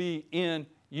will be in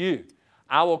you.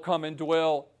 I will come and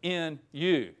dwell in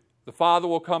you. The Father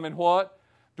will come and what?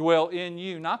 Dwell in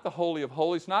you. Not the Holy of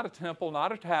Holies, not a temple,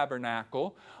 not a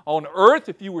tabernacle. On earth,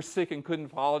 if you were sick and couldn't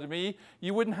follow me,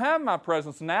 you wouldn't have my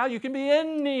presence. Now you can be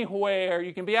anywhere.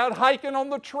 You can be out hiking on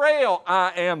the trail.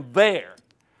 I am there.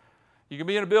 You can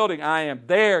be in a building. I am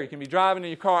there. You can be driving in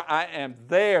your car. I am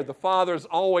there. The Father is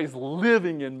always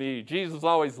living in me. Jesus is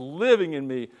always living in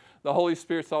me. The Holy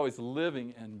Spirit's always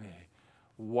living in me.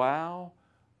 Wow,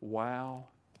 wow,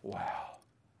 wow.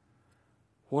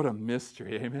 What a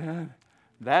mystery, amen?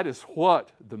 That is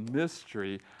what the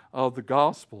mystery of the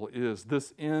gospel is,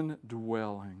 this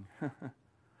indwelling.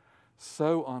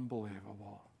 So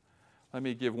unbelievable. Let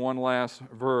me give one last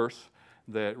verse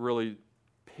that really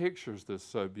pictures this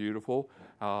so beautiful.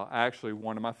 Actually,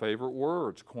 one of my favorite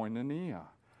words, koinonia.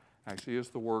 Actually is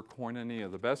the word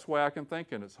koinonia. The best way I can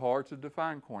think, and it's hard to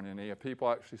define koinonia. People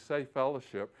actually say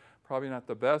fellowship, probably not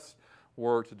the best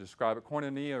word to describe it.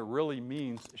 Koinonia really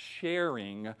means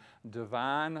sharing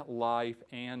divine life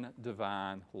and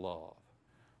divine love.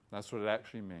 That's what it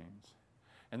actually means.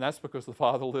 And that's because the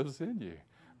Father lives in you.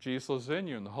 Jesus lives in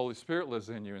you and the Holy Spirit lives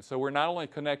in you. And so we're not only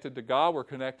connected to God, we're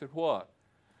connected what?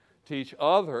 To each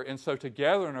other. And so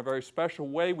together in a very special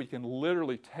way, we can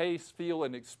literally taste, feel,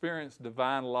 and experience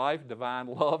divine life, divine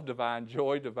love, divine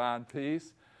joy, divine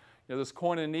peace. You know, this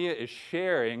koinonia is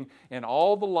sharing in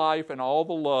all the life and all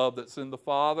the love that's in the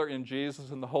Father, in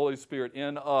Jesus, and the Holy Spirit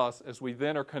in us as we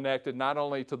then are connected not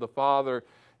only to the Father,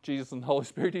 Jesus, and the Holy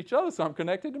Spirit, each other. So I'm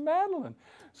connected to Madeline.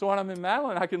 So when I'm in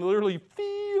Madeline, I can literally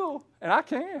feel, and I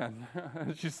can.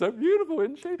 She's so beautiful,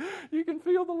 isn't she? You can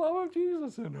feel the love of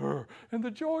Jesus in her, and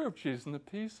the joy of Jesus, and the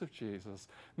peace of Jesus.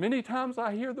 Many times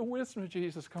I hear the wisdom of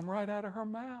Jesus come right out of her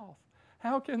mouth.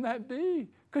 How can that be?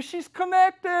 Because she's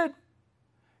connected.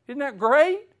 Isn't that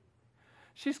great?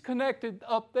 She's connected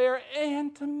up there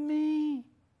and to me.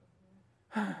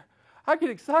 I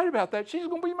get excited about that. She's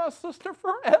going to be my sister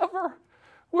forever.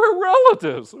 We're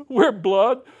relatives. We're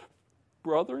blood,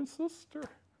 brother and sister.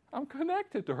 I'm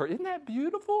connected to her. Isn't that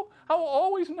beautiful? I will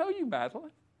always know you,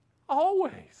 Madeline.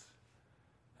 Always.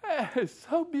 It's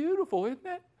so beautiful, isn't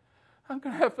it? I'm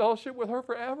going to have fellowship with her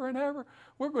forever and ever.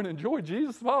 We're going to enjoy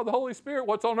Jesus, the Father, the Holy Spirit.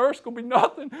 What's on earth is going to be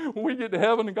nothing. When we get to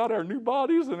heaven and got our new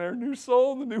bodies and our new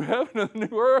soul and the new heaven and the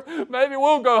new earth, maybe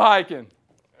we'll go hiking.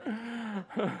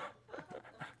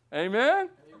 Amen?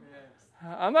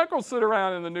 I'm not going to sit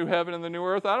around in the new heaven and the new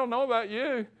earth. I don't know about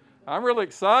you. I'm really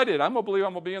excited. I'm going to believe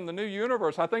I'm going to be in the new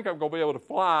universe. I think I'm going to be able to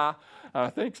fly. I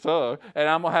think so. And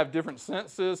I'm going to have different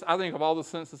senses. I think of all the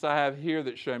senses I have here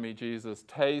that show me Jesus,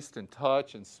 taste and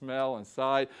touch and smell and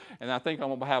sight. And I think I'm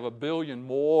going to have 1 billion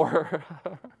more.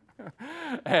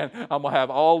 And I'm going to have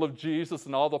all of Jesus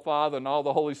and all the Father and all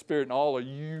the Holy Spirit and all of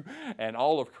you and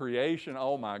all of creation.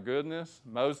 Oh, my goodness.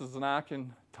 Moses and I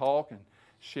can talk and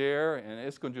share, and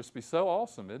it's going to just be so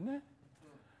awesome, isn't it?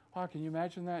 Wow, can you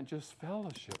imagine that? Just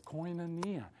fellowship,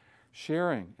 koinonia,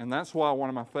 sharing. And that's why one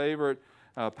of my favorite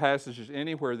passages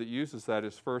anywhere that uses that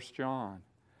is 1 John.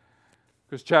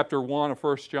 Because chapter 1 of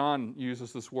 1 John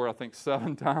uses this word, I think,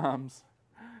 7 times.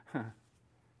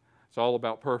 It's all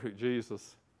about perfect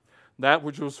Jesus. That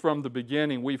which was from the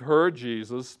beginning, we've heard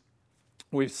Jesus.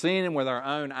 We've seen him with our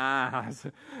own eyes.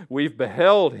 We've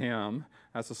beheld him.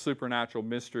 That's a supernatural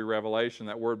mystery revelation.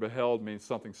 That word beheld means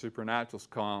something supernatural's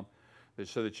come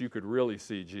so that you could really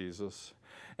see Jesus.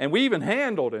 And we even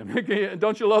handled him.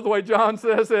 Don't you love the way John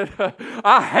says it?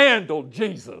 I handled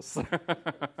Jesus.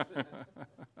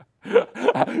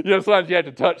 Sometimes you have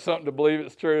to touch something to believe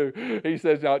it's true. He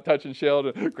says, touching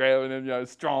Sheldon, grabbing him,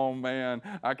 strong man.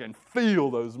 I can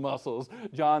feel those muscles.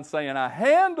 John's saying, I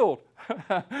handled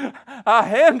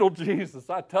Jesus.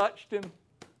 I touched him.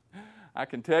 I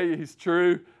can tell you he's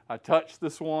true. I touched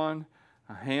this one.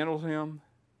 I handled him.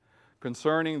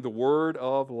 Concerning the word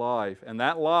of life. And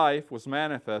that life was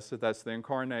manifested, that's the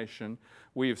incarnation.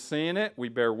 We have seen it, we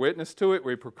bear witness to it,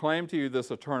 we proclaim to you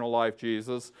this eternal life,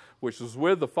 Jesus, which was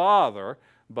with the Father,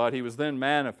 but he was then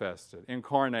manifested,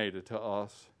 incarnated to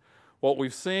us. What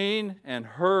we've seen and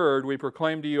heard, we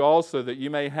proclaim to you also, that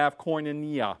you may have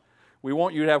koinonia. We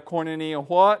want you to have koinonia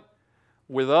what?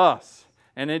 With us.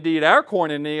 And indeed, our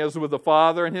koinonia is with the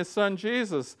Father and his Son,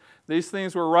 Jesus. These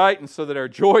things were written so that our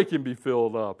joy can be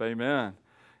filled up. Amen.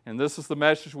 And this is the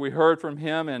message we heard from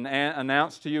him and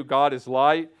announced to you. God is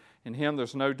light. In him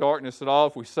there's no darkness at all.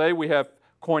 If we say we have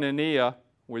koinonia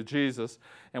with Jesus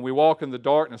and we walk in the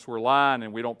darkness, we're lying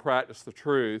and we don't practice the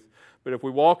truth. But if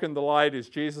we walk in the light as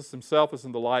Jesus himself is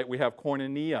in the light, we have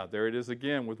koinonia. There it is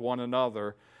again, with one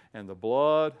another. And the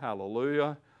blood,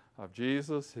 hallelujah, of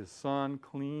Jesus, his Son,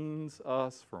 cleans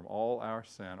us from all our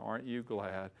sin. Aren't you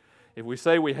glad? If we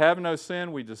say we have no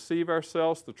sin, we deceive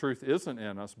ourselves. The truth isn't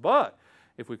in us. But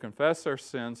if we confess our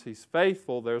sins, he's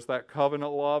faithful. There's that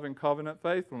covenant love and covenant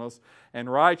faithfulness and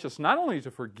righteous, not only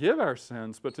to forgive our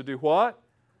sins, but to do what?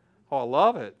 Oh, I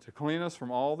love it. To clean us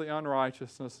from all the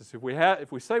unrighteousness.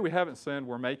 If we say we haven't sinned,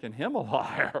 we're making him a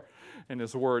liar, and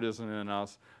his word isn't in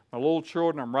us. My little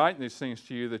children, I'm writing these things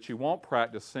to you that you won't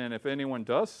practice sin. If anyone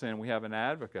does sin, we have an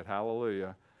advocate,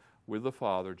 hallelujah, with the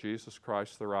Father, Jesus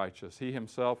Christ the righteous. He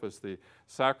himself is the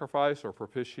sacrifice or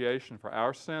propitiation for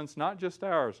our sins, not just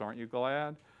ours, aren't you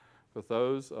glad? But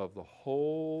those of the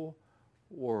whole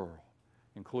world,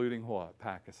 including what?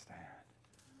 Pakistan.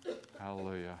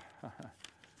 Hallelujah.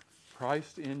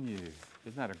 Christ in you.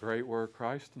 Isn't that a great word?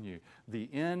 Christ in you. The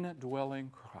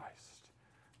indwelling Christ.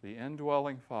 The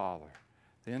indwelling Father.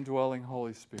 The indwelling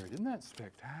Holy Spirit. Isn't that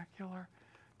spectacular?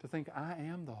 To think I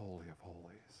am the Holy of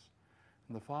Holies.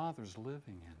 And the Father's living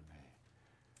in me.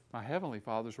 My Heavenly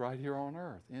Father's right here on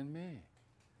earth, in me.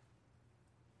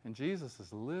 And Jesus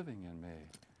is living in me.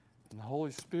 And the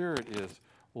Holy Spirit is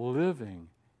living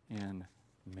in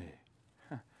me.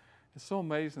 It's so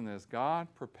amazing that as God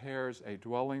prepares a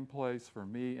dwelling place for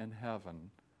me in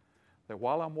heaven, that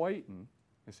while I'm waiting,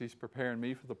 as he's preparing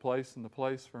me for the place and the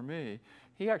place for me,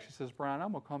 he actually says, Brian,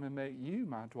 I'm going to come and make you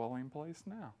my dwelling place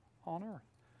now on earth,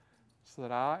 so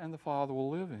that I and the Father will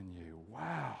live in you.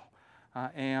 Wow.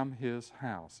 I am his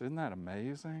house. Isn't that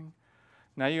amazing?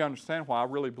 Now you understand why I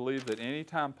really believe that any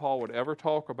time Paul would ever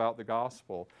talk about the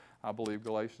gospel, I believe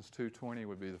Galatians 2:20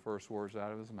 would be the first words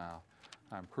out of his mouth.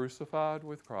 I'm crucified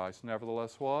with Christ.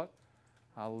 Nevertheless, what?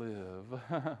 I live.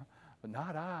 But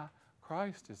not I.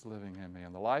 Christ is living in me.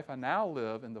 And the life I now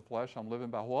live in the flesh, I'm living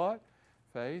by what?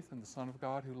 Faith in the Son of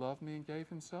God who loved me and gave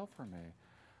himself for me.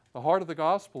 The heart of the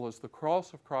gospel is the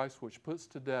cross of Christ, which puts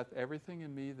to death everything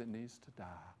in me that needs to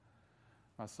die.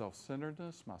 My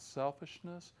self-centeredness, my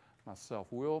selfishness, my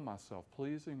self-will, my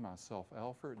self-pleasing, my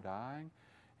self-effort dying.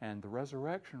 And the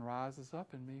resurrection rises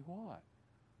up in me what?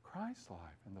 Christ's life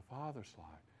and the Father's life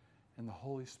and the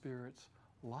Holy Spirit's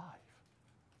life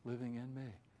living in me.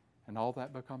 And all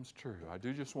that becomes true. I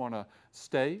do just want to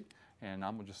state, and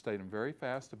I'm going to just state them very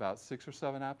fast, about 6 or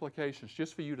 7 applications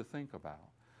just for you to think about.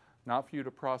 Not for you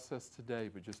to process today,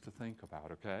 but just to think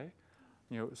about, okay?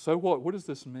 So what? What does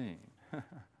this mean?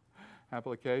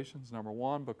 Applications, number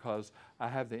 1, because I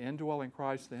have the indwelling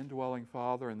Christ, the indwelling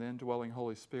Father, and the indwelling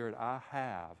Holy Spirit, I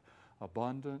have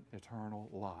abundant eternal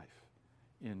life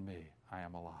in me. I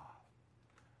am alive.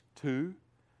 2,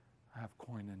 I have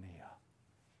koinonia.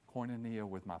 Koinonia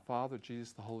with my Father,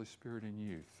 Jesus, the Holy Spirit in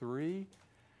you. 3,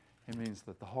 it means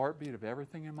that the heartbeat of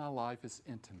everything in my life is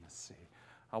intimacy.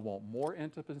 I want more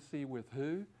intimacy with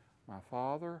who? My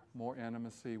Father. More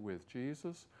intimacy with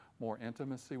Jesus. More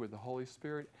intimacy with the Holy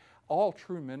Spirit. All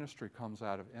true ministry comes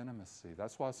out of intimacy.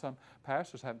 That's why some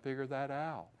pastors haven't figured that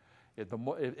out.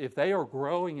 If they are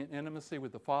growing in intimacy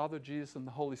with the Father, Jesus, and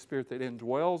the Holy Spirit that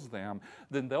indwells them,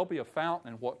 then there'll be a fountain,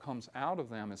 and what comes out of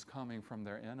them is coming from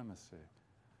their intimacy.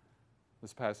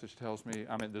 This passage tells me,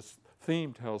 this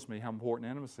theme tells me how important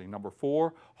intimacy. Number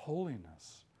 4,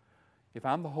 holiness. If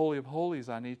I'm the Holy of Holies,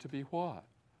 I need to be what?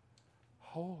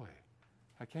 Holy.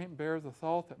 I can't bear the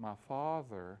thought that my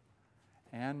Father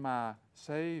and my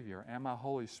Savior and my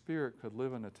Holy Spirit could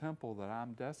live in a temple that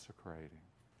I'm desecrating.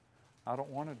 I don't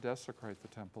want to desecrate the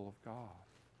temple of God.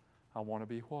 I want to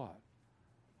be what?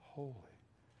 Holy.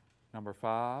 Number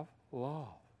 5, love.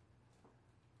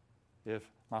 If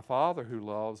my Father who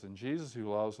loves and Jesus who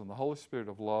loves and the Holy Spirit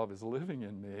of love is living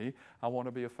in me, I want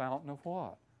to be a fountain of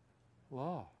what?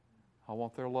 Love. I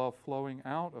want their love flowing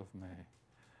out of me.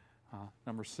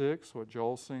 Number 6, what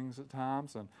Joel sings at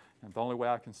times, and the only way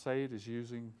I can say it is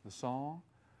using the song.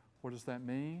 What does that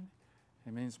mean?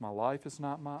 It means my life is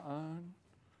not my own.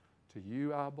 To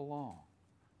you I belong.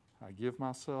 I give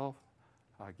myself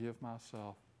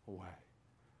away.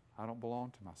 I don't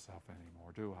belong to myself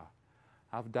anymore, do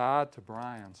I? I've died to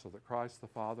Brian so that Christ the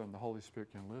Father and the Holy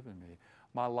Spirit can live in me.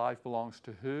 My life belongs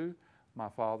to who? My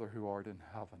Father who art in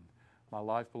heaven. My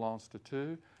life belongs to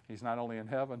two. He's not only in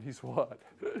heaven, He's what?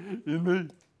 In me.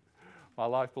 My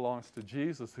life belongs to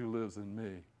Jesus who lives in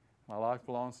me. My life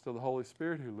belongs to the Holy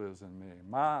Spirit who lives in me.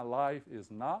 My life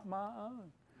is not my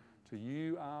own. To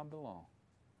you I belong.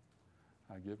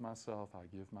 I give myself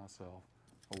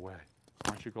away.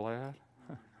 Aren't you glad?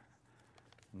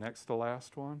 Next to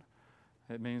last one.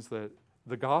 It means that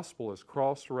the gospel is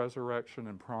cross, resurrection,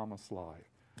 and promised life.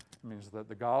 It means that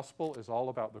the gospel is all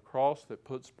about the cross that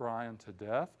puts Brian to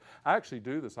death. I actually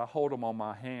do this. I hold them on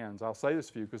my hands. I'll say this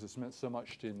for you because it's meant so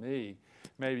much to me.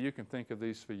 Maybe you can think of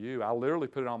these for you. I literally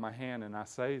put it on my hand and I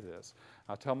say this.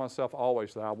 I tell myself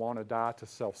always that I want to die to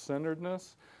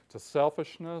self-centeredness, to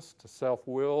selfishness, to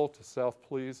self-will, to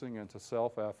self-pleasing, and to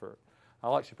self-effort.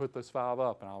 I'll actually put those 5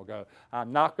 up and I'll go,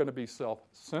 I'm not going to be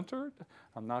self-centered.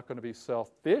 I'm not going to be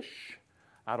selfish.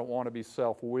 I don't want to be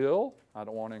self-will. I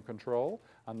don't want to in control.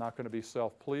 I'm not going to be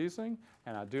self-pleasing.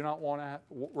 And I do not want to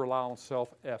rely on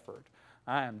self-effort.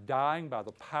 I am dying by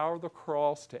the power of the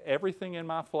cross to everything in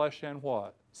my flesh and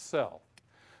what? Self.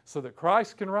 So that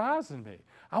Christ can rise in me.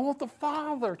 I want the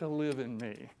Father to live in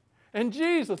me. And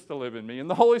Jesus to live in me. And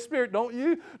the Holy Spirit, don't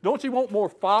you? Don't you want more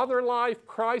Father life,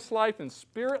 Christ life, and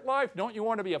Spirit life? Don't you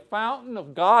want to be a fountain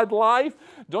of God life?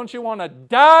 Don't you want to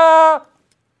die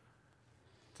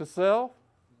to self?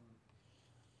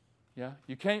 Yeah,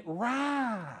 you can't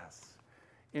rise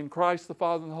in Christ the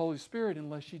Father and the Holy Spirit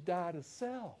unless you die to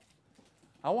self.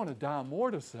 I want to die more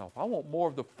to self. I want more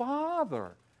of the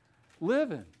Father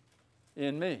living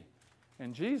in me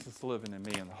and Jesus living in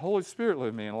me and the Holy Spirit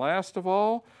living in me. And last of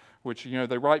all, which,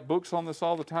 they write books on this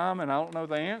all the time, and I don't know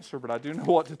the answer, but I do know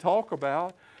what to talk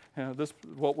about.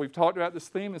 What we've talked about, this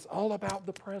theme, is all about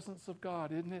the presence of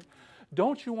God, isn't it?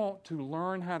 Don't you want to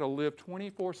learn how to live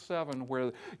 24/7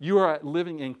 where you are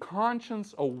living in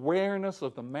conscious awareness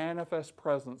of the manifest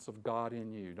presence of God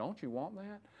in you? Don't you want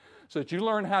that? So that you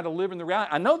learn how to live in the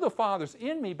reality. I know the Father's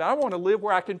in me, but I want to live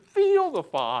where I can feel the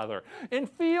Father and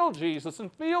feel Jesus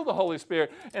and feel the Holy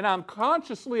Spirit, and I'm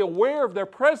consciously aware of their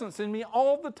presence in me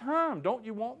all the time. Don't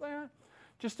you want that?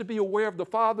 Just to be aware of the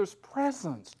Father's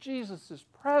presence, Jesus'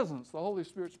 presence, the Holy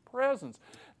Spirit's presence,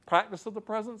 practice of the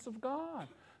presence of God.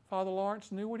 Father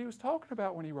Lawrence knew what he was talking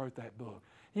about when he wrote that book.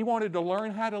 He wanted to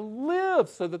learn how to live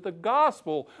so that the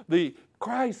gospel, the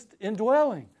Christ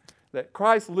indwelling, that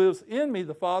Christ lives in me,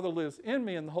 the Father lives in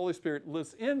me, and the Holy Spirit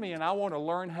lives in me, and I want to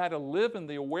learn how to live in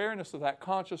the awareness of that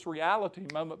conscious reality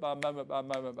moment by moment by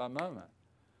moment by moment.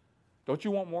 Don't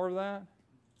you want more of that?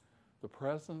 The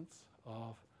presence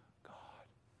of God.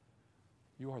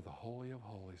 You are the Holy of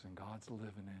Holies, and God's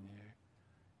living in you.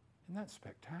 Isn't that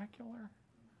spectacular?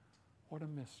 What a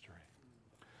mystery.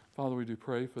 Father, we do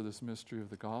pray for this mystery of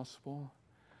the gospel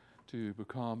to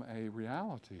become a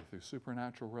reality through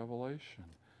supernatural revelation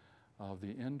of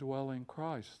the indwelling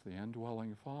Christ, the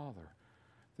indwelling Father,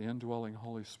 the indwelling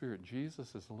Holy Spirit.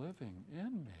 Jesus is living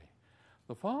in me.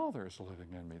 The Father is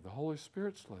living in me. The Holy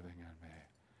Spirit's living in me.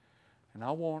 And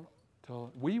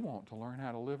we want to learn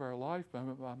how to live our life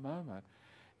moment by moment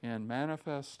in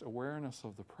manifest awareness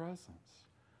of the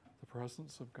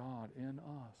presence of God in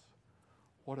us.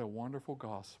 What a wonderful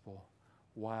gospel.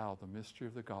 Wow, the mystery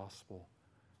of the gospel,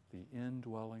 the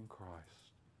indwelling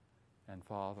Christ and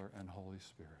Father and Holy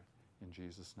Spirit. In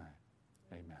Jesus' name,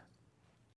 amen.